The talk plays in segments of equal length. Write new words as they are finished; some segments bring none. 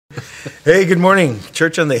Hey, good morning,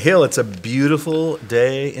 Church on the Hill. It's a beautiful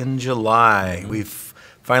day in July. We've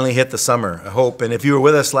finally hit the summer, I hope. And if you were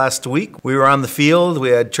with us last week, we were on the field. We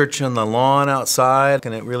had church on the lawn outside,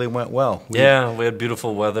 and it really went well. We had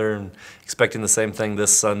beautiful weather and expecting the same thing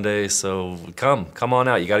this Sunday. So come on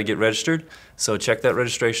out. You got to get registered. So check that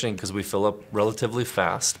registration because we fill up relatively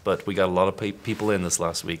fast. But we got a lot of people in this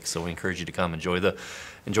last week, so we encourage you to come enjoy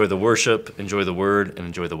the worship, enjoy the word, and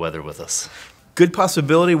enjoy the weather with us. Good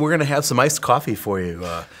possibility we're going to have some iced coffee for you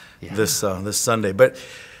this Sunday. But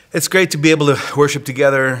it's great to be able to worship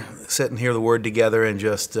together, sit and hear the word together, and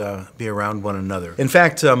just be around one another. In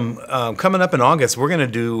fact, coming up in August, we're going to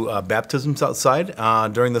do baptisms outside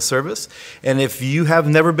during the service. And if you have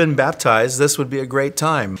never been baptized, this would be a great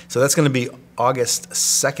time. So that's going to be August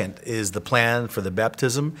 2nd is the plan for the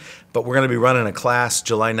baptism. But we're going to be running a class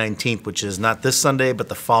July 19th, which is not this Sunday, but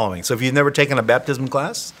the following. So if you've never taken a baptism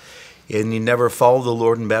class, and you never followed the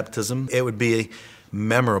Lord in baptism, it would be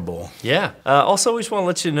memorable. Yeah. Also, we just want to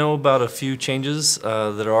let you know about a few changes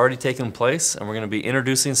that are already taking place, and we're going to be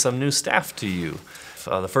introducing some new staff to you.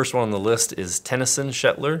 The first one on the list is Tennyson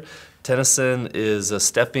Shetler. Tennyson is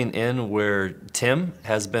stepping in where Tim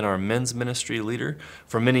has been our men's ministry leader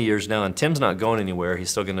for many years now, and Tim's not going anywhere. He's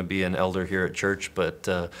still going to be an elder here at church, but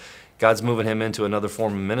God's moving him into another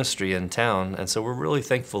form of ministry in town, and so we're really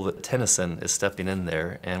thankful that Tennyson is stepping in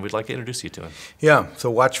there, and we'd like to introduce you to him. Yeah, so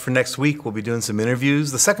watch for next week. We'll be doing some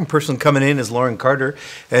interviews. The second person coming in is Lauren Carter,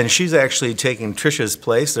 and she's actually taking Trisha's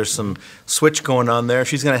place. There's some switch going on there.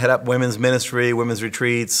 She's going to head up women's ministry, women's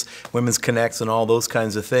retreats, women's connects, and all those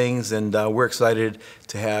kinds of things, and we're excited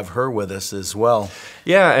to have her with us as well.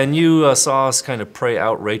 Yeah, and you saw us kind of pray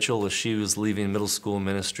out Rachel as she was leaving middle school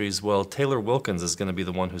ministries. Well, Taylor Wilkins is going to be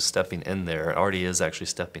the one who's stepping in there. Already is actually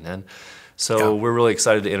stepping in. So we're really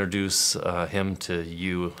excited to introduce him to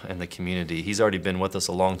you and the community. He's already been with us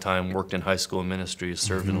a long time, worked in high school ministries,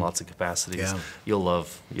 served in lots of capacities. Yeah. You'll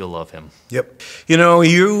love him. Yep. You know,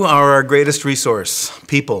 you are our greatest resource,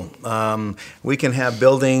 people. We can have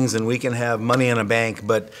buildings and we can have money in a bank,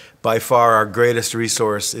 but by far our greatest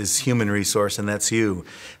resource is human resource, and that's you.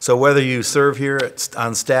 So whether you serve here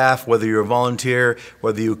on staff, whether you're a volunteer,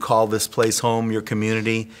 whether you call this place home, your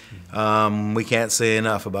community, we can't say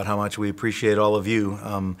enough about how much we appreciate all of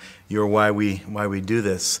you. You're why we do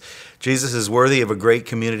this. Jesus is worthy of a great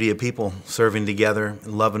community of people serving together,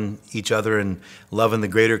 and loving each other, and loving the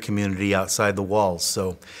greater community outside the walls.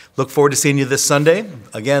 So look forward to seeing you this Sunday.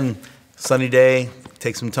 Again, sunny day.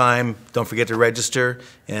 Take some time. Don't forget to register,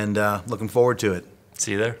 and looking forward to it.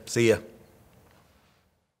 See you there. See ya.